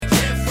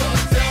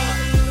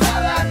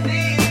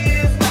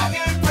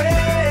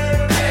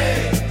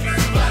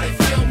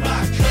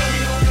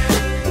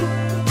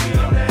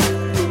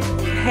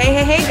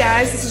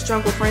guys, this is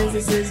Drunk with Friends.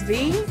 This is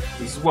V.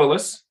 This is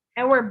Willis.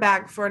 And we're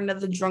back for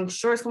another Drunk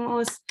Shorts. Come on,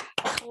 let's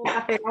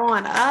clap it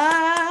on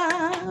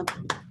up.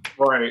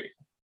 Right.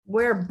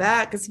 We're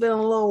back. It's been a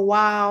little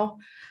while.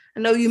 I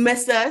know you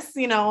missed us,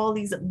 all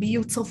these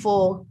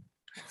beautiful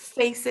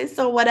faces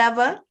or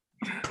whatever.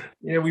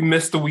 Yeah, we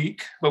missed a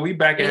week, but we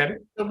back at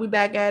it. We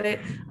back at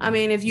it. I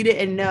mean, if you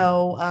didn't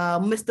know,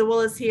 Mr.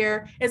 Willis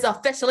here is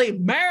officially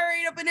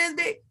married up in this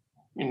bitch.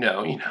 You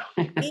know.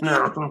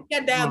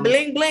 Got that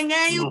bling bling,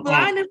 and you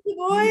blinded me,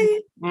 boy.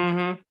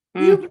 Mm-hmm.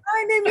 You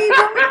blinded me,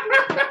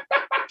 boy.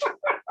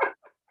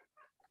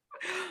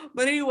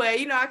 But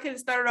anyway, I could have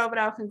started off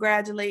without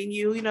congratulating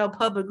you,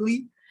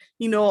 publicly,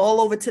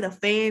 all over to the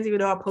fans, even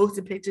though I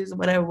posted pictures or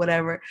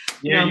whatever.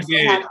 Yeah, you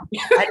did.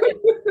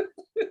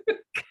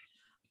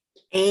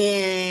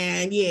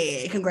 And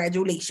yeah,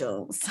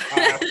 congratulations.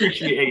 I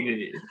appreciate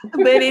it.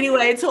 But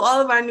anyway, to all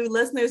of our new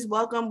listeners,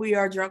 welcome. We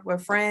are Drunk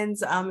with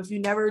Friends. If you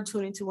never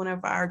tuned into one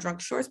of our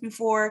Drunk Shorts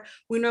before,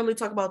 we normally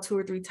talk about 2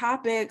 or 3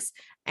 topics,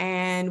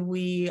 and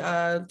we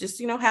just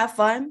have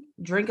fun,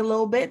 drink a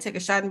little bit, take a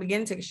shot in the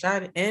beginning, take a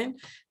shot in,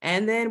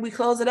 and then we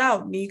close it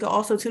out. You can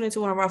also tune into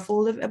one of our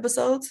full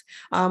episodes.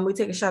 We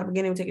take a shot at the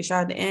beginning, we take a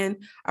shot at the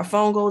end. Our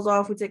phone goes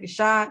off, we take a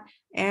shot.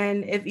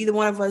 And if either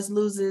one of us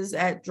loses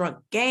at drunk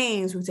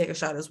games, we take a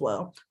shot as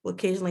well. We'll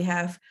occasionally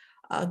have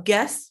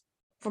guests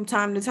from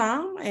time to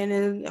time. And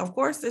then, of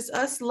course, it's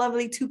us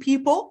lovely 2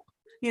 people,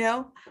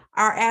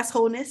 our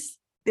assholeness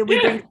that we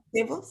bring to the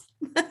tables.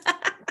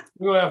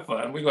 We're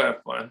going to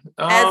have fun.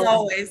 As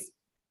always.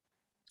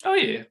 Oh,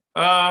 yeah.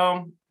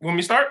 You want me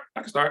to start? I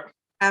can start.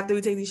 After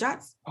we take these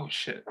shots? Oh,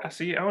 shit. I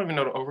see. I don't even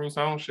know the rules.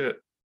 I don't shit.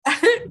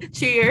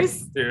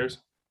 Cheers. Cheers.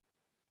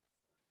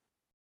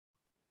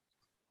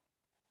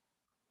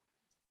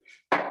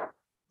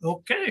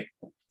 Okay.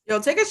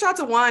 Take a shot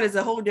of wine is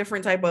a whole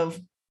different type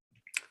of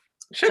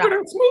shit. But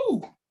it's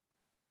smooth.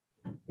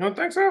 You don't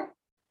think so?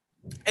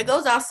 It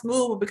goes out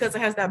smooth, but because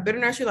it has that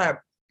bitterness, you're like,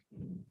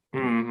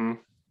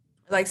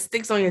 like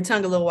sticks on your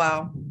tongue a little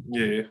while.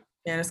 Yeah.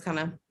 Yeah, that's kind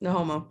of no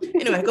homo.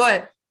 Anyway, go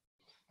ahead.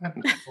 No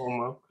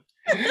homo.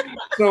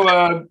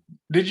 So,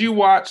 did you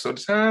watch? So,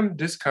 the time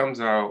this comes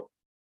out,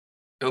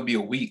 it'll be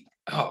a week.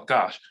 Oh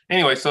gosh.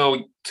 Anyway,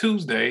 so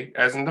Tuesday,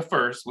 as in the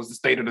 1st, was the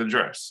State of the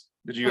Dress.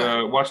 Did you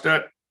watch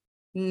that?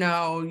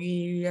 No,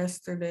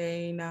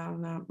 yesterday.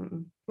 No.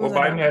 Well,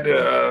 Biden had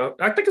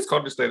I think it's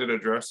called the State of the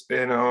Dress,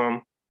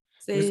 and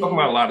he's talking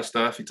about a lot of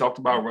stuff. He talked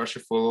about Russia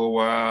for a little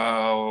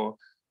while.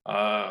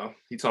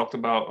 He talked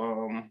about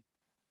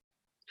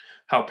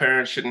how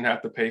parents shouldn't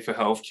have to pay for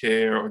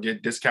healthcare or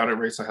get discounted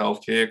rates of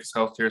healthcare because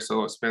healthcare is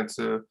so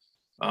expensive.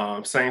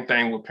 Same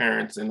thing with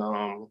parents and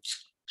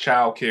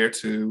childcare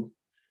too.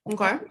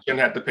 Okay,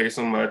 shouldn't have to pay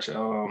so much.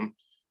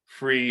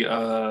 Free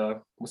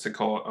what's it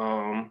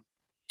called?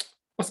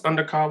 What's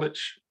under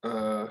college?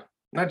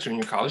 Not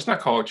junior college, not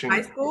college.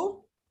 High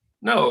school?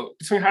 No,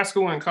 between high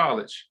school and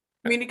college.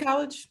 Community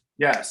college?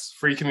 Yes,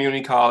 free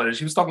community college.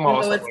 He was talking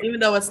about even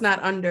though it's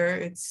not under,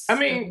 it's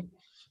okay,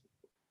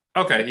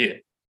 yeah.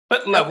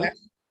 But level. Okay.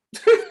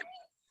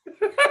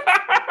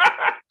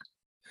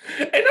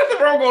 Ain't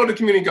nothing wrong going to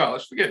community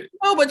college. Forget it.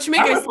 No, but you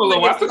make it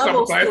levels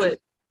to it.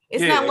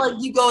 It's not like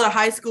you go to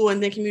high school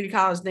and then community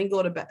college, then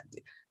go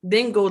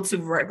to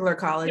regular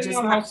college. You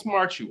know how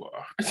smart you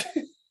are.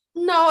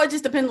 No, it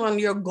just depends on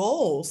your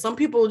goals. Some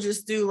people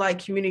just do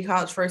like community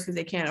college first because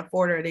they can't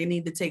afford it.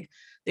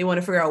 They want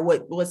to figure out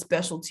what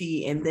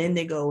specialty, and then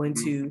they go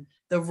into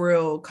the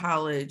real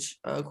college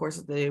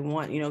courses that they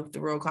want, the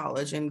real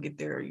college, and get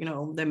their,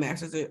 their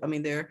master's,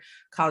 their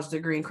college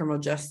degree in criminal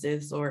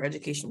justice or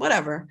education,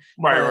 whatever.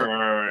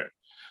 Right.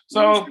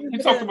 So he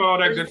talked about all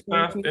that good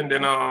stuff. And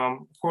then,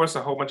 of course,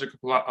 a whole bunch of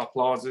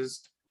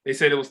applauses. They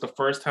said it was the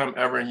first time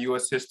ever in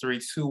U.S. history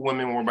 2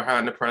 women were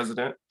behind the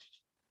president.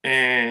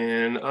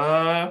 And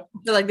I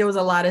feel like there was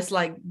a lot of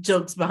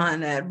jokes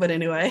behind that, but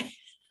anyway.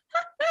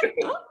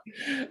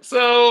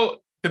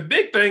 So the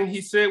big thing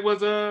he said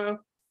was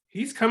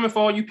he's coming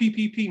for all you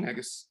PPP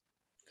niggas.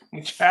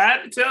 Which I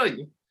had to tell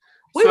you.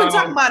 We've been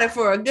talking about it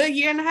for a good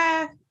year and a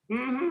half.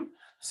 Mm-hmm.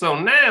 So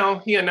now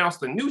he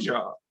announced a new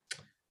job.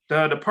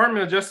 The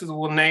Department of Justice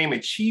will name a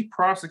chief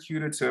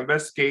prosecutor to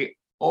investigate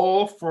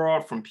all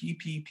fraud from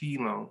PPP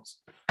loans.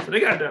 So they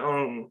got their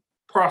own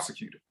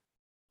prosecutor.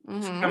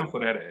 Coming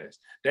for that ass.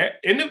 That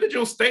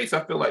individual states,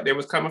 I feel like they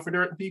was coming for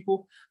certain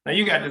people. Now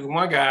you got this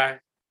one guy.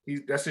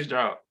 That's his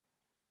job.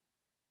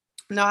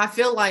 No, I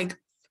feel like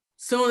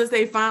soon as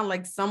they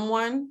find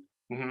someone,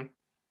 they're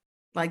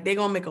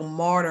gonna make a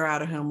martyr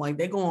out of him.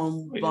 They're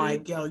going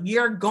yo,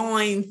 you're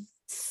going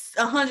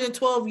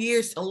 112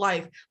 years to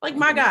life.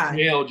 My guy.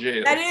 Jail.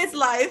 That is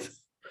life.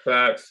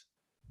 Facts.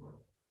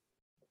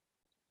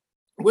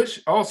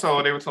 Which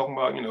also they were talking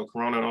about,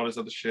 Corona and all this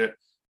other shit.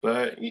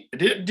 But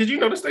did you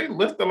notice they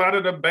lift a lot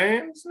of the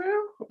bans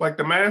now? Like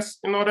the masks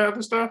and all that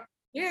other stuff?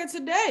 Yeah,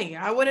 today.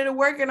 I went into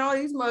work and all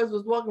these mugs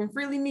was walking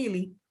freely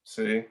neely.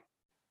 See?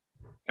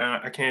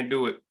 I can't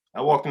do it. I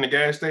walked in the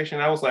gas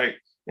station. I was like,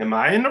 am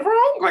I in the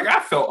wrong?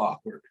 I felt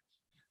awkward.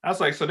 I was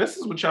like, so this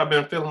is what y'all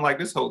been feeling like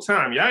this whole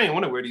time. Y'all ain't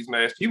want to wear these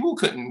masks. People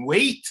couldn't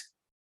wait.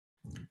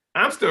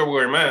 I'm still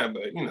wearing mine,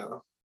 but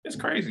it's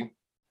crazy.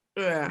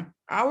 Yeah.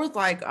 I was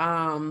like, yep,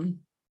 I'm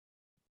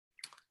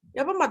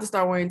about to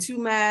start wearing 2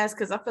 masks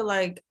because I feel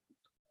like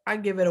I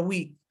give it a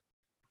week.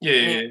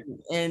 Yeah.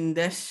 And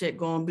that shit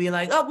gonna be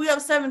like, oh, we have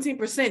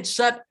 17%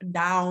 shut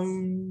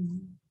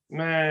down.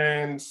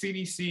 Man,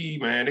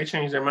 CDC, man, they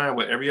change their mind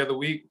every other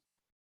week.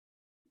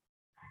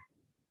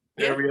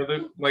 Yeah. Every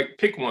other, like,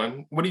 pick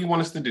one. What do you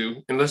want us to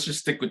do? And let's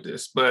just stick with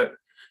this. But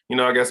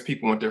I guess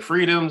people want their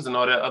freedoms and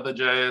all that other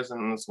jazz,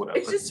 and it's whatever.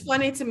 It's just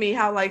funny to me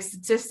how like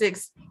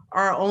statistics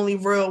are only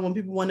real when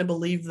people want to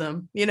believe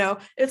them.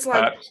 It's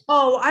like,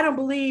 oh, I don't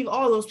believe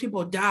all those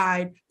people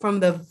died from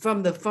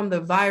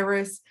the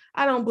virus.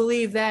 I don't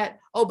believe that.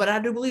 Oh, but I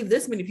do believe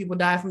this many people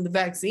died from the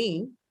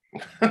vaccine.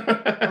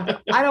 I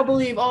don't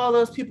believe all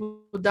those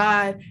people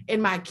died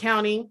in my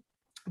county,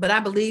 but I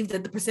believe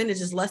that the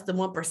percentage is less than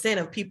 1%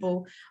 of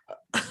people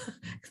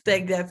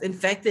that's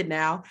infected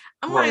now.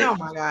 I'm right. Like, oh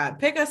my God,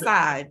 pick a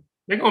side.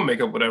 They're gonna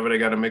make up whatever they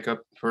gotta make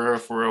up for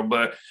real.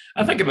 But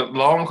I think in the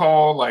long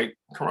haul, like,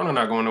 Corona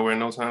not going nowhere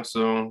no time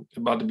soon. It's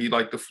about to be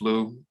like the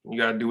flu. You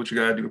gotta do what you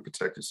gotta do to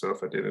protect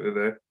yourself at the end of the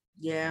day.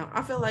 Yeah,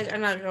 I feel like,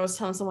 and I was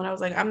telling someone, I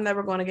was like, I'm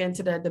never going to get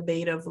into that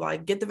debate of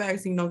like, get the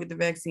vaccine, don't get the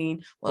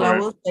vaccine. What I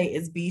will say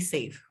is be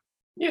safe.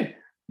 Yeah,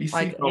 be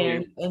safe.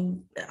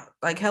 And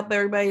like help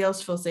everybody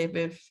else feel safe.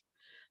 If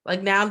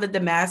like now that the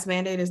mask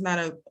mandate is not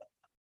a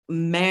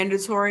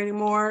mandatory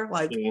anymore,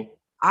 like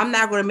I'm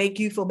not going to make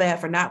you feel bad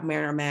for not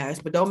wearing a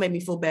mask, but don't make me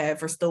feel bad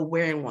for still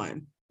wearing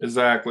one.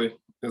 Exactly.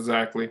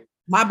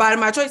 My body,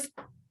 my choice.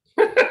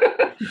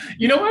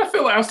 You know what I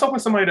feel like? I was talking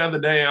to somebody the other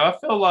day. I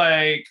feel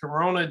like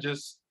Corona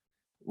just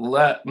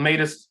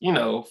made us,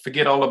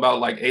 forget all about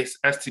like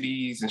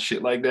STDs and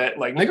shit like that.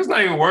 Like, niggas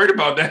not even worried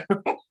about that.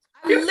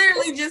 I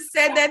literally just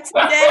said that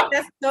today.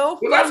 That's so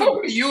funny. I was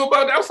talking to you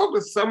about that. I was talking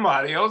to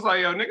somebody. I was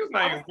like, yo, niggas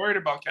not even worried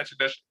about catching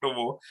that shit no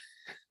more.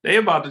 They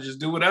about to just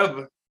do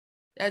whatever.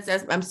 That's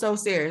I'm so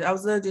serious. I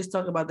was literally just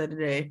talking about that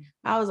today.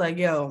 I was like,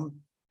 yo,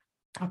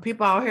 are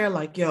people out here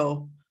like,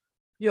 yo,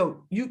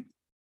 you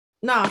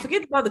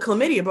forget about the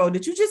chlamydia, bro.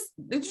 Did you just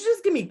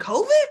give me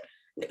COVID?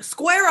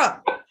 Square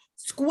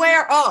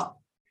up.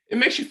 It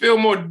makes you feel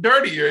more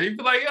dirtier. You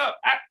be like, yo,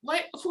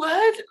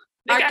 what?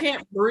 I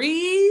can't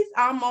breathe.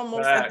 I'm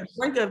almost at the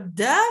brink of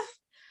death.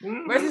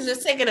 Versus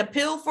just taking a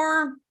pill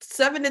for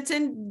 7 to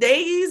 10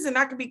 days and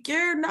I could be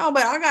cured. No,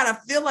 but I gotta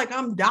feel like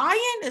I'm dying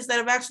instead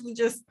of actually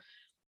just,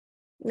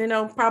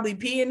 probably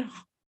peeing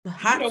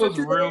hot. It's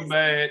real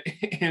bad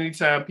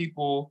anytime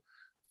people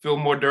feel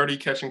more dirty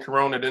catching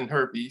Corona than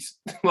herpes.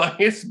 Like,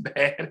 it's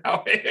bad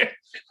out here.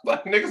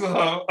 Like, niggas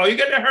are, oh, you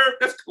got that herpes?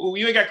 That's cool.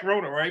 You ain't got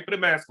Corona, right? Put a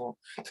mask on.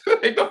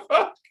 Like, the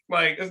fuck?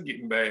 Like, it's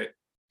getting bad.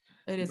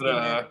 It is getting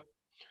bad.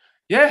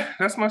 Yeah,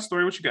 that's my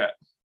story. What you got?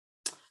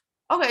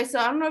 Okay, so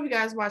I don't know if you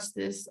guys watched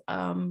this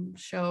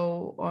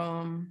show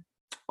on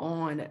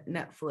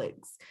Netflix.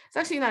 It's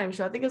actually not even a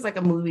show. I think it's like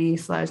a movie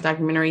 /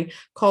 documentary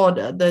called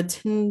The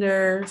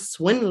Tinder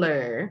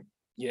Swindler.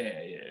 Yeah,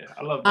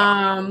 I love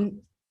that.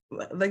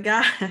 The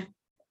guy,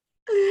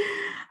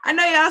 I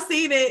know y'all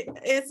seen it.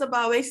 It's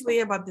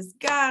basically about this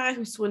guy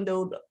who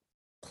swindled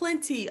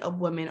plenty of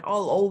women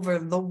all over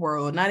the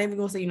world, not even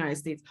gonna say United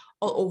States,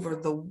 all over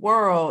the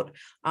world,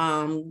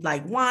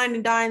 like wine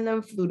and dine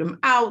them, flew them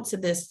out to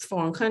this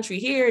foreign country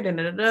here,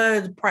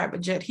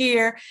 private jet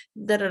here,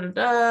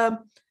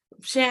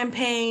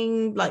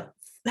 champagne, like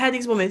had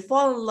these women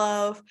fall in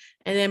love,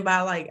 and then by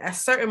like at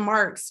certain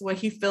marks when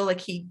he felt like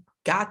he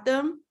got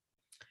them,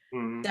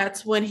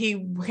 that's when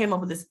he came up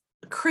with this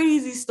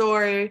crazy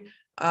story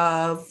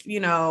of,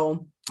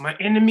 my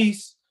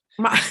enemies.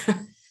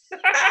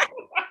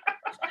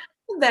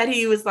 That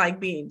he was like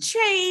being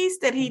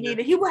chased, that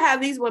he would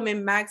have these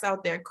women max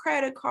out their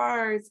credit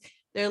cards,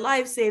 their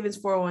life savings,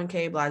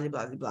 401k, blah,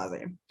 blah, blah, blah.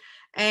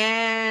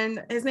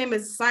 And his name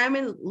is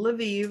Simon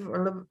Leviev,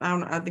 or I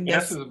don't know, I think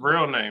that's his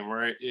real name,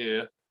 right?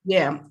 Yeah.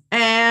 Yeah.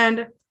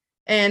 And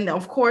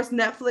of course,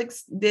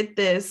 Netflix did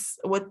this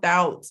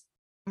without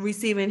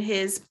receiving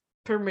his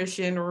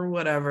permission or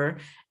whatever.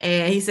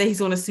 And he said he's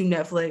going to sue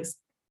Netflix.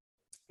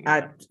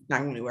 Not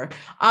going anywhere.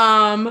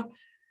 And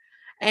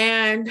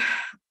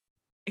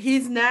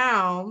he's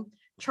now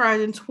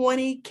charging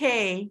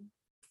 $20,000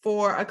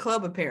 for a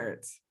club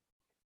appearance.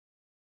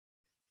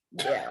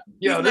 Yeah.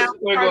 Yo, this is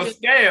going to go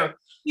scam.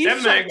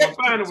 That man going to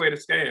find a way to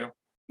scam.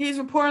 He's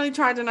reportedly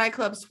charging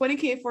nightclubs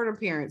 $20,000 for an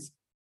appearance.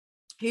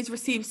 He's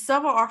received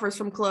several offers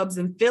from clubs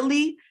in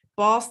Philly,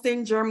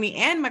 Boston, Germany,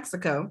 and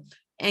Mexico.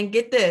 And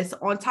get this,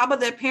 on top of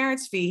the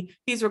appearance fee,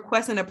 he's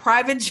requesting a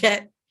private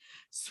jet,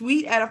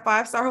 suite at a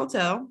 5-star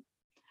hotel,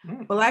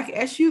 black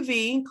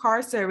SUV,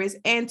 car service,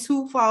 and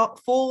 2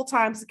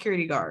 full-time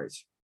security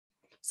guards.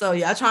 So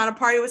y'all trying to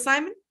party with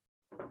Simon?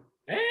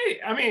 Hey,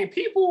 I mean,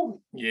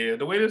 people,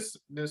 the way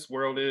this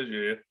world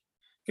is,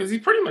 because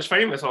he's pretty much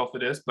famous off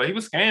of this, but he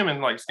was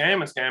scamming.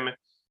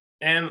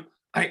 And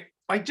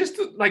like just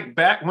to, like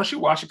back, once you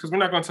watch it, because we're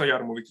not going to tell y'all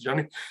the movie, because y'all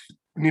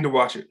need to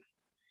watch it.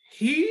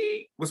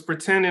 He was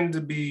pretending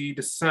to be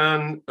the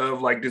son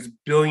of like this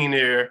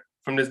billionaire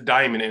from this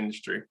diamond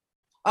industry.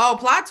 Oh,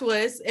 plot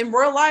twist. In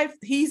real life,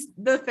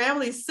 the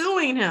family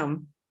suing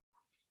him.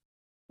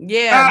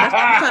 Yeah,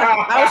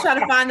 I was trying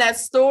to find that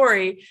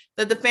story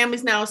that the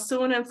family's now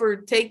suing him for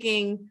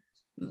taking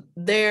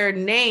their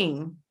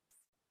name.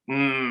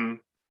 Yeah,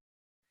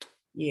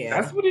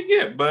 that's what he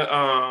get. But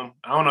I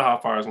don't know how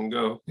far it's gonna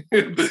go.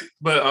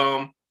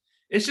 but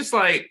it's just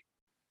like,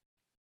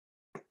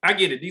 I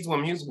get it. These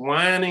women, he was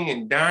whining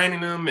and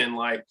dining them and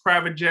like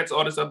private jets,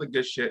 all this other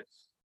good shit.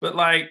 But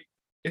like,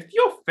 if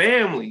your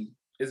family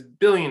is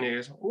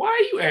billionaires, why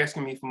are you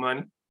asking me for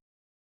money?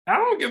 I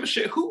don't give a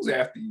shit who's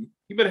after you.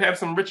 You better have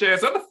some rich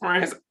ass other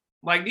friends.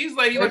 Like these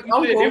ladies, rich like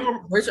uncle, you said,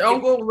 rich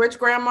uncle, rich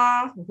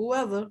grandma,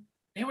 whoever.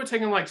 They were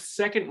taking like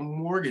second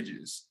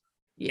mortgages.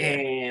 Yeah.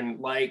 And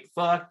like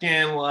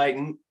fucking like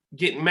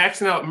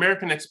maxing out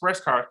American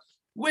Express cards,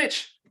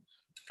 which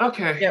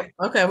okay. Yep.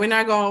 Okay, we're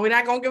not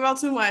gonna give out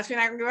too much. We're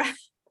not gonna give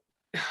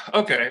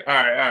out. Okay, all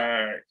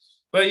right.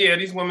 But yeah,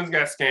 these women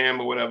got scammed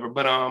or whatever.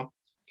 But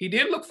he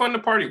did look fun to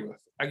party with.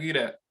 I give you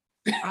that.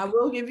 I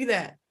will give you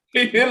that.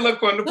 He did look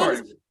fun to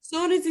party with.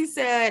 Soon as he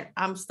said,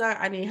 I'm stuck,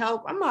 I need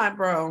help, I'm like,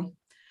 bro,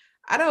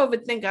 I don't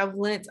even think I've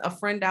lent a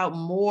friend out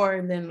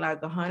more than like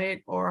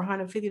 $100 or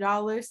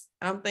 $150.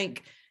 I don't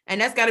think,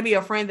 and that's got to be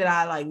a friend that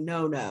I like.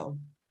 No.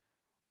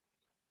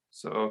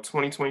 So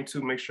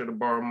 2022, make sure to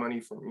borrow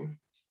money from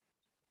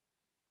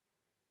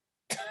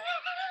you.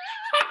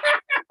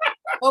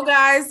 Well,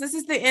 guys, this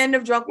is the end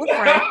of Drunk with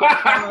Friends.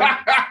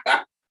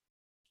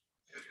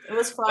 It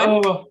was fun.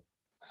 Oh,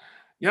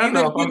 y'all you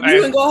know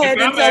can go ahead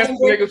and tell them.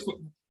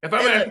 If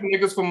I'm asking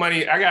niggas for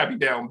money, I gotta be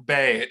down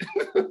bad.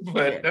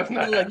 But that's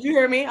not. Look, you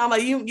hear me? I'm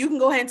like, you can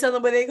go ahead and tell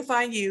them where they can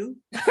find you.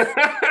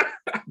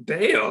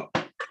 Damn.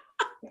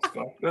 That's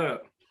fucked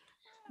up.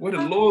 Where the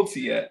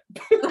loyalty at?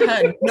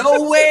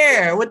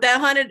 Nowhere with that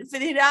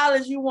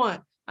 $150 you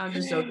want. I'm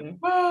just joking.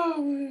 Oh,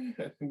 you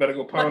better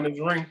go pound this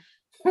ring.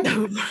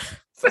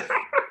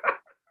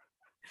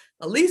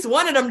 At least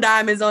one of them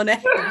diamonds on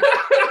that.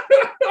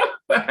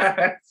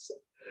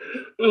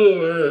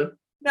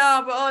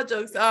 No, but all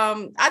jokes.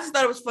 I just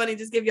thought it was funny.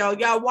 Just give y'all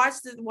watch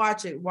it.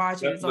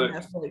 It's on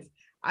Netflix.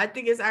 I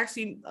think it's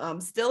actually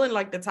still in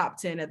like the top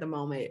 10 at the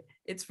moment.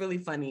 It's really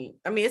funny.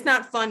 I mean, it's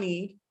not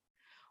funny,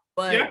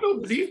 but yeah.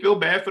 Do you feel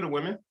bad for the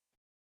women?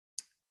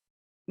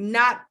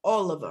 Not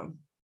all of them.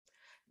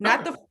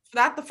 Not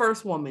the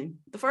first woman.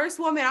 The first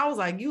woman, I was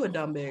like, you a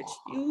dumb bitch.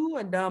 You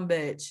a dumb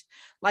bitch.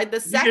 Like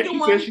the second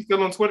one. Said she's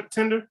still on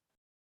Tinder?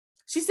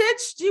 She said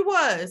she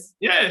was.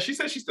 Yeah, she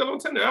said she's still on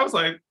Tinder. I was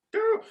like,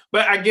 girl.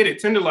 But I get it.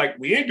 Tinder, like,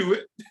 we ain't do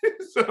it.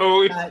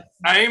 So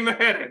I ain't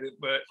mad at it.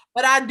 But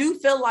I do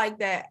feel like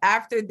that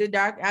after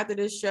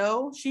this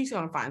show, she's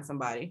gonna find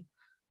somebody.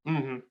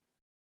 Mm-hmm.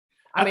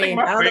 I mean,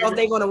 I don't know if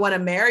they're gonna want to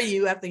marry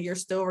you after you're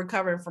still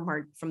recovering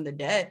from the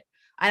debt.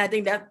 And I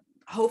think that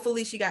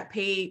hopefully she got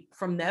paid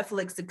from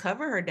Netflix to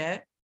cover her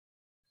debt.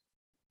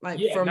 Like,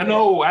 yeah,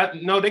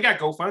 no, they got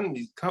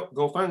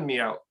GoFundMe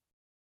out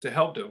to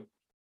help them.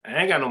 I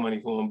ain't got no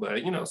money for them,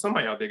 but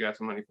somebody out there got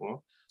some money for them.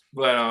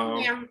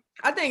 But yeah,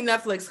 I think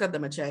Netflix cut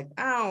them a check.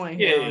 I don't want to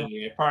hear.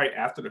 Yeah, probably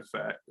after the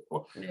fact,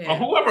 or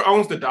whoever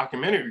owns the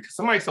documentary, because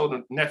somebody sold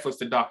Netflix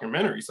the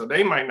documentary, so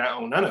they might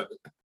not own none of it.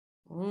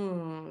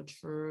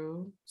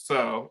 True.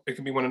 So it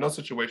could be one of those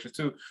situations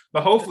too.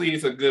 But hopefully,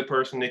 it's a good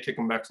person. They kick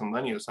him back some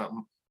money or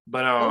something.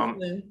 But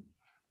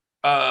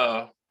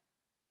I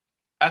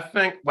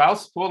think, without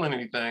spoiling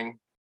anything,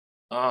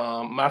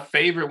 my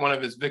favorite one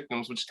of his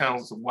victims, which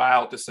sounds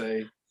wild to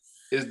say,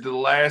 is the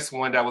last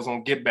one that was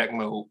on get back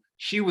mode.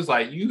 She was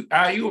like, I'm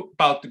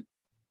about to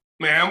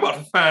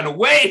find a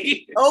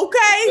way.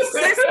 Okay,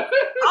 sis.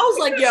 I was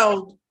like,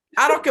 yo,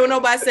 I don't care what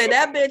nobody said.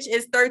 That bitch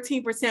is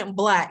 13%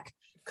 black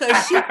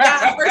because she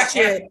got her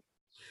shit.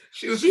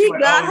 She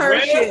got her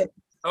shit.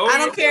 I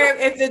don't care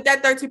if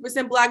that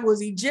 13% black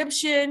was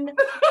Egyptian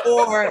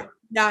or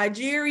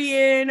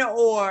Nigerian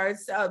or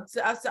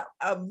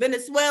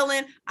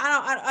Venezuelan.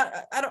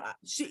 I don't.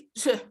 She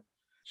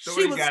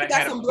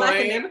got some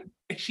black in it.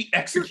 She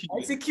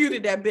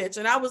executed that bitch,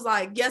 and I was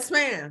like, "Yes,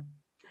 ma'am.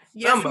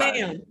 Yes,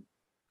 ma'am."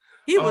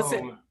 He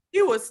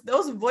was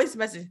those voice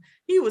messages.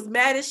 He was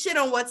mad as shit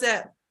on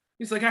WhatsApp.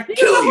 He's like, "I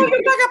kill you."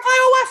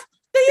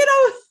 Do you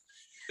know?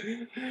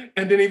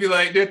 And then he'd be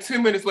like, "There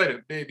 2 minutes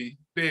later, baby,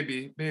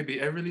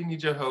 I really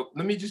need your help.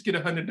 Let me just get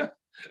 $100."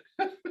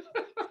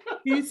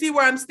 You see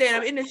where I'm staying?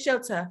 I'm in a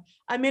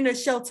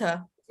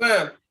shelter.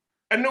 Man,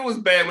 I knew it was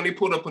bad when he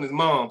pulled up on his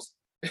mom's.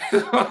 I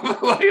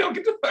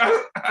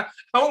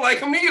don't like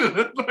him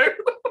either.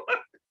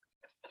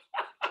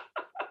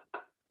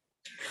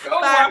 Go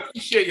watch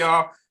this shit,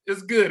 y'all.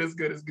 It's good.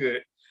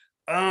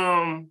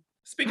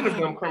 Speaking of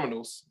dumb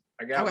criminals,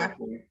 I got one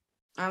for you.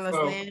 I'm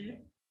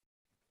listening.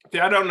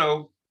 I don't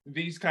know.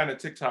 These kind of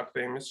TikTok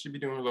famous should be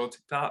doing little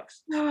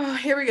TikToks. Oh,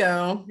 here we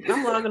go.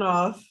 I'm logging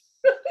off.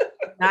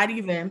 Not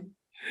even.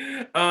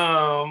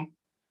 But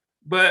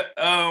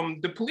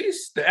the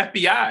police, the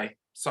FBI,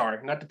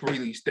 sorry, not the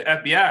police, the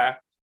FBI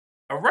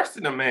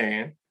arrested a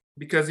man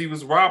because he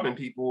was robbing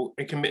people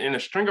and committing a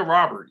string of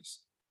robberies.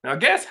 Now,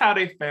 guess how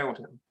they found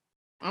him?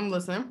 I'm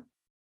listening.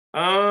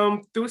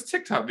 Through his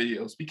TikTok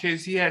videos,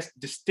 because he has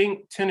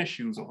distinct tennis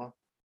shoes on.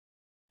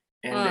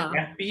 And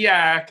the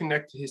FBI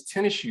connected his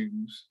tennis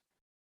shoes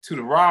to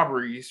the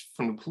robberies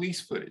from the police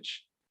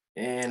footage.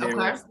 And they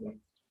arrested him.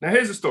 Now,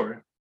 here's the story.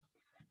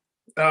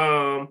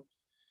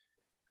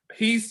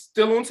 He's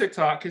still on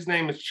TikTok. His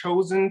name is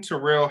Chosen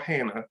Terrell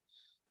Hannah,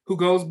 who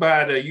goes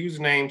by the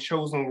username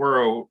Chosen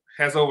World,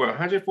 has over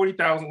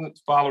 140,000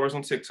 followers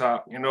on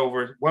TikTok and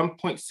over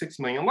 1.6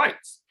 million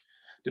likes.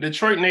 The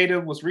Detroit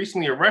native was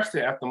recently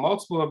arrested after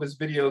multiple of his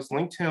videos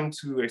linked him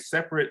to a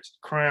separate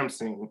crime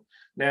scene.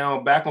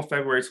 Now, back on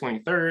February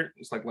 23rd,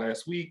 it's like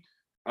last week,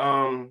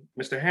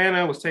 Mr.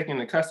 Hannah was taken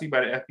into custody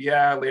by the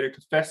FBI, later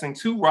confessing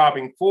to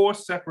robbing 4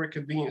 separate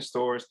convenience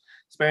stores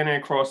spanning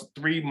across a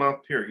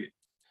 3-month period.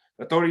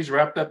 Authorities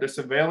wrapped up their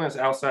surveillance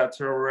outside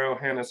Terrell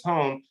Hannah's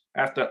home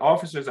after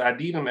officers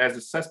ID'd him as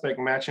a suspect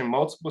matching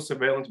multiple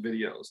surveillance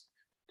videos.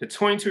 The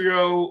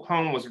 22-year-old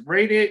home was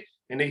raided,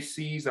 and they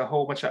seized a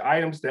whole bunch of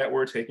items that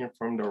were taken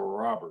from the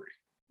robbery.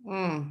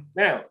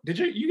 Now, did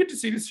you get to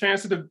see this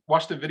chance to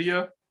watch the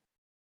video?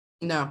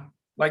 No.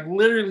 Like,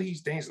 literally,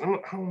 he's dancing. I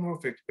don't know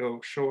if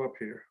it'll show up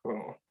here. Hold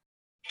on.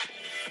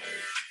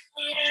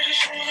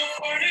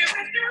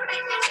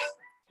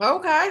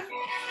 Okay.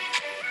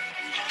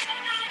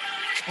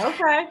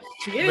 Okay.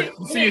 But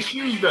you see his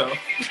shoes, though.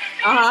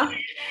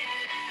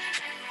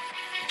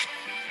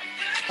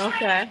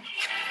 Okay.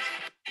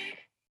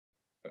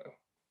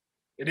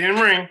 It didn't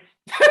ring.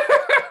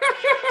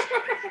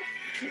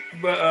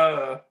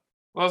 But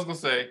what I was gonna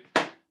say,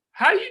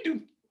 how you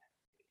do?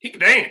 He can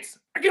dance.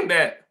 I give him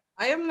that.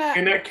 I am not.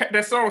 And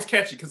that song was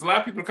catchy because a lot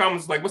of people in the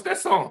comments like, "What's that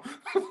song?"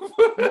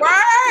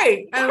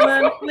 Right.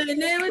 I want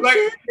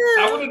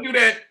to do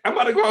that. I'm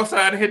about to go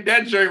outside and hit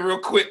that joint real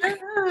quick. But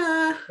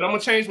I'm gonna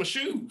change my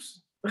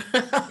shoes.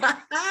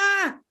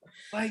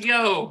 Like,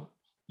 yo,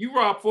 you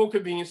rob 4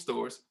 convenience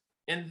stores,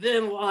 and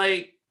then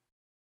like,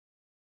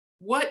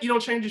 what? You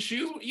don't change your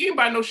shoes? You ain't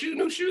buy no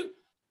new shoe.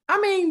 I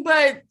mean,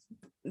 but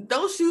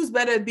those shoes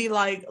better be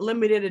like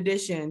limited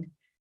edition.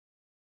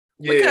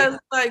 Yeah. Because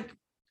like,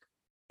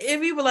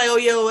 if you were like, oh,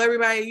 yo,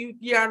 everybody,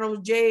 you got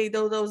those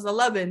those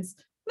 11s.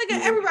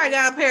 Nigga, everybody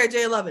got a pair of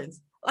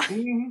J11s.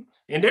 And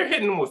they're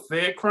hitting them with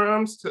Fed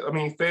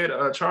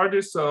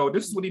charges. So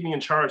this is what he's being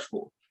charged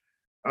for.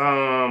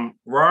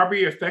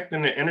 Robbery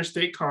affecting the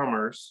interstate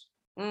commerce,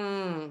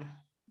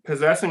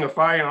 possessing a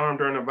firearm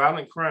during a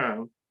violent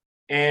crime,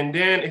 and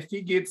then if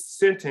he gets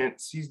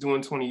sentenced, he's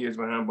doing 20 years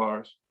behind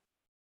bars.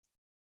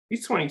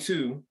 He's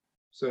 22,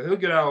 so he'll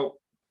get out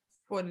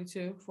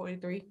 42,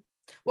 43.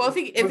 Well, if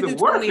he do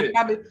 20,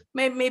 probably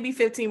maybe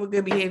 15 with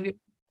good behavior.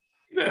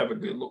 You better have a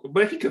good look,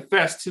 but he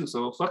confessed too,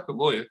 so fuck the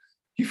lawyer.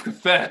 He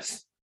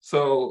confessed,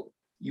 so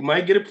you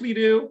might get a plea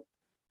deal.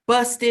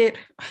 Busted.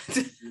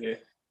 Yeah.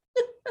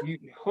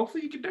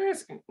 Hopefully you can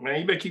dance,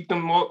 man. You better keep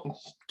them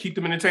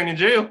entertained in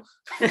jail.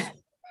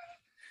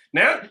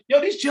 Now, yo,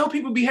 these jail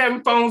people be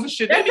having phones and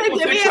shit. They be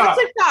on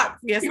TikTok.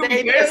 Yes,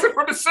 they be dancing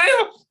from the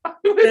cell.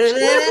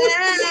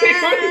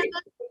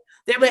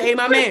 They be, hey,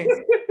 my man,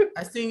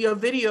 I seen your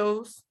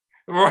videos.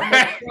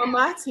 Right. On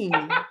my team.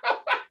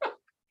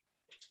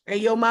 Hey,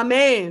 yo, my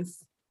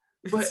mans.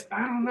 But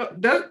I don't know.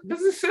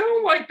 Does it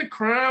sound like the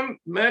crime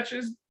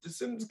matches the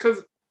sentence?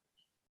 Because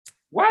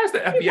why is the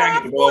FBI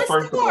getting involved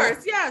first of all?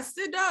 Yes,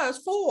 it does.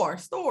 4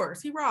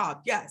 stores he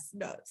robbed. Yes, it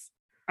does.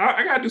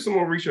 I gotta do some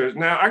more research.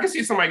 Now I can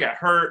see somebody got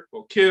hurt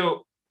or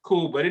killed.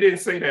 Cool, but it didn't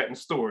say that in the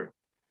story.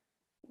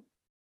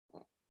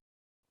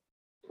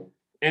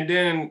 And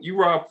then you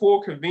rob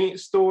 4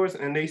 convenience stores,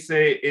 and they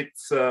say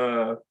it's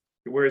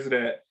where is it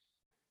at?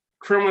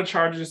 Criminal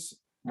charges,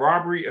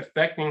 robbery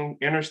affecting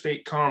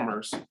interstate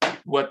commerce.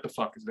 What the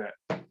fuck is that?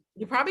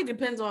 It probably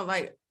depends on,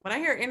 like, when I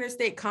hear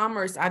interstate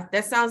commerce,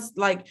 that sounds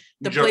like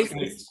the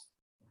place.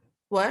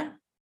 What?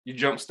 You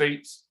jump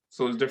states,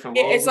 so it's different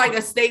laws. It's like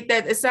a state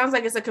that it sounds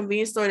like it's a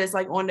convenience store that's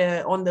like on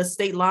the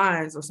state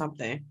lines or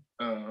something.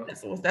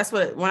 That's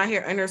what when I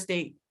hear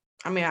interstate.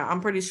 I mean, I'm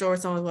pretty sure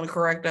someone's going to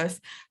correct us,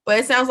 but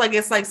it sounds like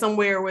it's like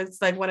somewhere where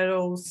it's like one of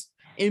those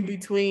in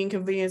between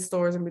convenience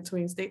stores in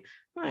between state.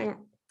 Like,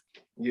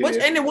 which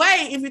in a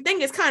way, if you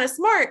think it's kind of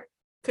smart,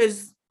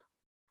 because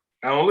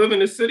I don't live in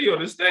this city or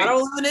this state. I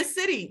don't live in this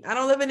city. I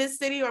don't live in this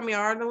city. I mean,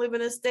 I don't live in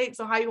this state.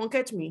 So how you gonna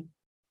catch me?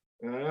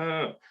 You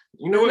know,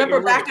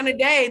 remember back in the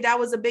day, that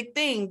was a big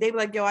thing. They were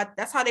like, yo,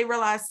 that's how they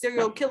realized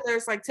serial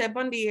killers like Ted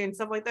Bundy and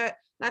stuff like that.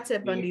 Not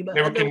Ted Bundy, but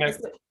they were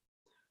connected.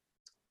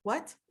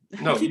 What?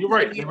 No, you're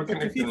right. They were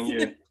connected.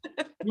 Yeah.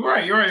 You're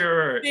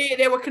right.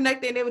 They were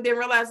connected. They didn't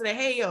realize that,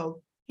 hey,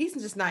 yo, he's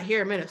just not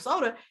here in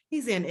Minnesota.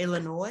 He's in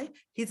Illinois.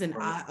 He's in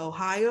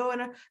Ohio.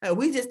 And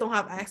we just don't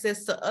have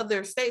access to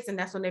other states. And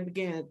that's when they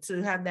began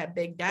to have that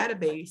big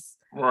database.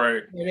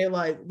 Right. And they're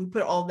like, we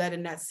put all that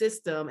in that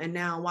system. And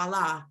now,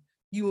 voila,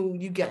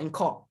 you getting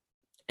caught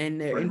in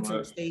their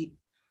interstate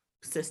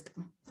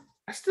system.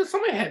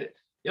 Somebody had it.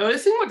 Yo, it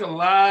seemed like a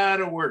lot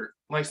of work.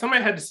 Like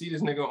somebody had to see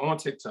this nigga on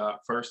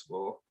TikTok, first of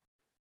all.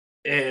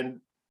 And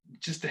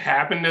just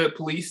happened to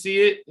police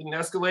see it and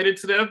escalated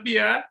to the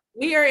FBI.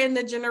 We are in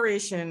the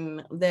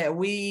generation that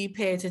we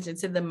pay attention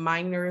to the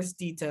minors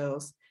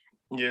details.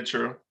 Yeah,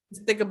 true.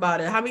 Just think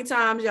about it. How many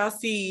times y'all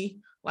see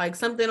like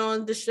something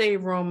on the shade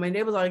room and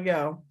they was like,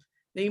 yo,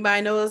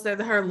 anybody notice that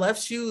her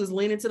left shoe is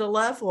leaning to the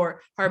left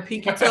or her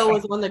pinky toe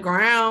is on the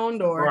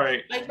ground or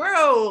right. Like,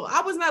 bro,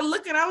 I was not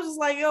looking. I was just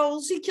like,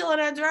 yo, she killing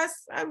that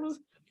dress. I was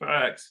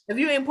facts. If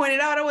you ain't pointed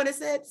out, I would have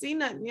said, see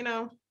nothing,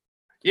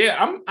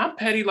 Yeah, I'm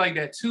petty like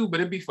that too, but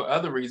it'd be for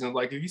other reasons.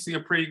 Like if you see a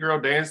pretty girl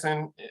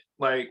dancing,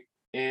 like,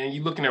 and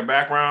you look in her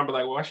background, but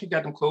like, why she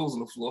got them clothes on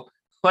the floor?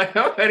 Like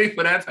I'm petty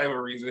for that type of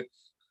reason.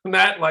 I'm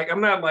not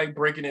like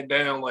breaking it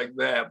down like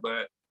that,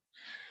 but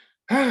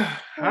all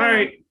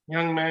right,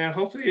 young man.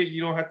 Hopefully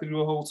you don't have to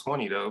do a whole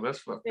 20 though. That's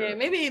fucked up.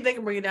 Maybe they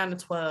can bring it down to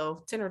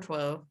 12, 10 or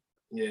 12.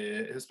 Yeah,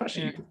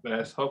 especially you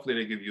confess. Hopefully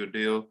they give you a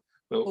deal.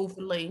 But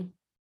hopefully.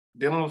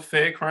 Dealing with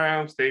fed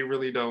crimes, they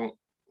really don't.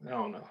 I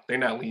don't know. They're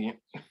not lenient.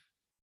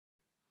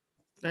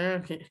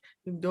 Okay.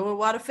 Doing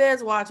while the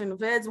feds watching. The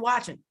feds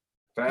watching.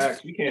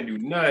 Facts. You can't do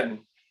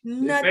nothing.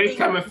 Nothing. They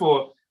coming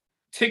for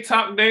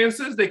TikTok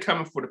dancers. They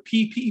coming for the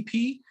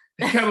PPP.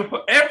 They coming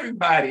for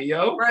everybody,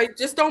 yo. Right.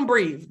 Just don't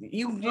breathe.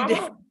 You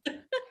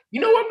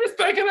know what I'm just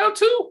thinking of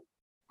too?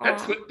 I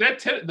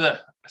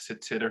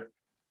said Tinder.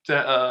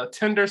 The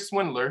Tinder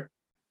swindler.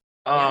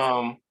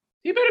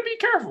 He better be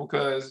careful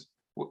because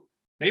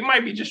they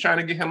might be just trying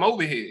to get him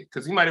over here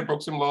because he might have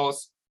broke some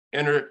laws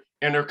in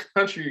their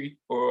country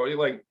or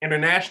like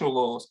international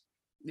laws.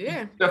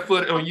 Yeah. That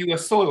foot on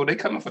U.S. soil, they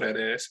coming for that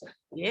ass.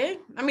 Yeah.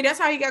 I mean, that's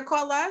how he got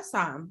caught last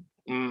time.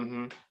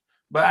 Mm-hmm.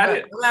 But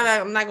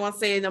I'm not going to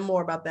say no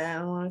more about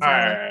that. All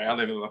right, I'll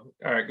leave it alone.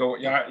 All right, go.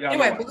 Y'all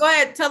anyway, but go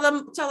ahead. Tell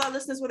our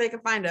listeners where they can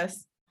find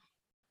us.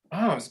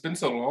 Oh, it's been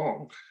so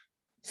long.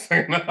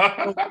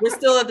 We're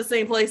still at the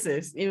same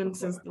places, even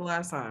since the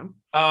last time.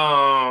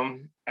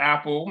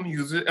 Apple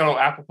Music,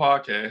 Apple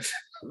Podcasts,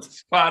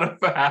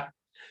 Spotify.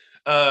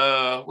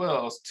 What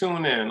else?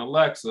 TuneIn,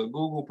 Alexa,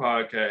 Google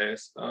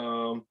Podcasts,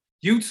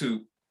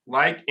 YouTube.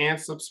 Like and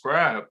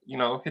subscribe.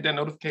 Hit that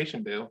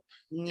notification bell.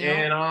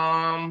 Yep.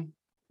 And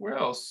where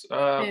else?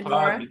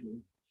 Pandora.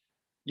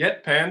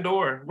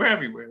 Pandora. We're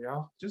everywhere,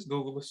 y'all. Just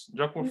Google us.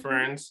 Drunk with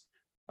Friends.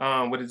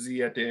 With a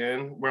Z at the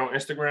end. We're on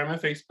Instagram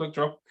and Facebook.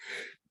 Drunk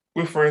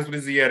with Friends with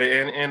a Z at the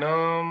end. And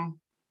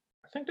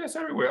I think that's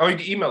everywhere. Oh, you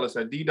can email us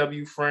at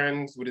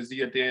dwfriends with a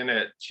Z at the end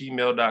at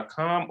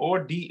gmail.com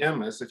or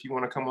DM us if you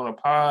want to come on a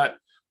pod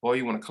or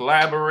you want to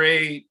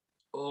collaborate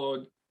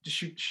or just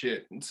shoot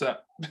shit. What's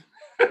up?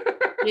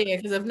 Yeah,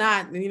 because if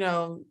not, as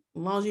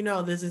long as you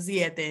know there's a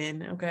Z at the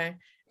end, okay?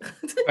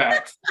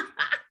 Facts.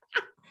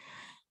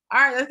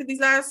 All right, let's get these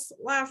last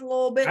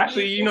little bit.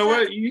 Actually, you know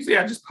what? Usually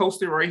I just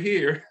post it right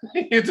here.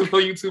 It's a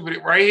little YouTube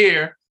it right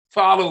here.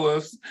 Follow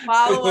us.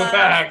 Follow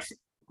us.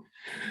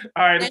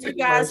 All right. Thank you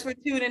guys for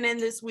tuning in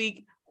this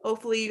week.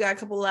 Hopefully you got a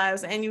couple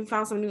lives and you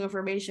found some new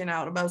information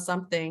out about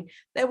something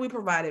that we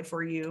provided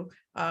for you.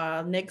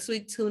 Next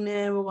week, tune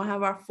in. We're going to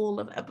have our full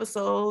of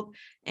episode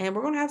and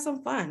we're going to have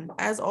some fun.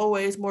 As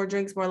always, more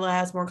drinks, more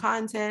laughs, more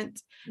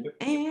content.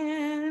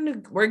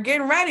 And we're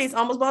getting ready. It's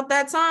almost about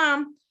that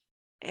time.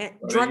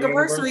 Drunk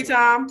anniversary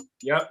time.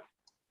 Yep.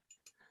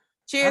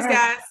 Cheers,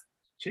 guys.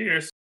 Cheers.